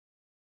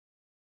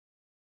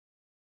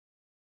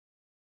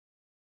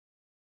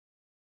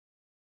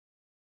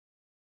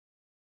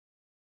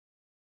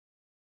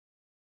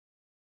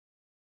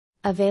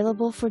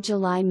Available for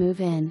July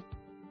move-in.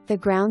 The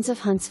Grounds of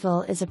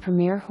Huntsville is a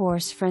premier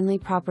horse-friendly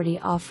property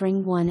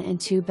offering 1 and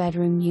 2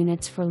 bedroom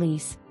units for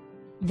lease.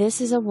 This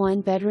is a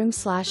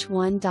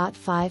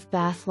 1-bedroom/1.5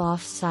 bath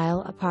loft style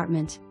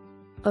apartment.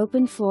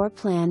 Open floor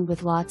plan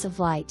with lots of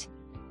light.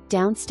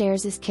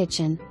 Downstairs is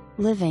kitchen,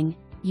 living,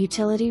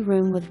 utility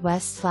room with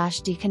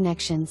west/D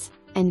connections,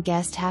 and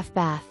guest half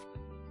bath.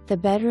 The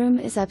bedroom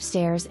is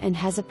upstairs and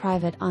has a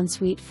private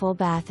ensuite full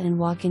bath and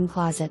walk-in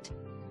closet.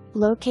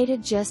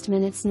 Located just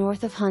minutes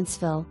north of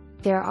Huntsville,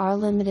 there are a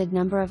limited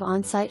number of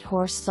on-site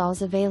horse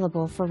stalls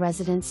available for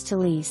residents to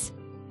lease.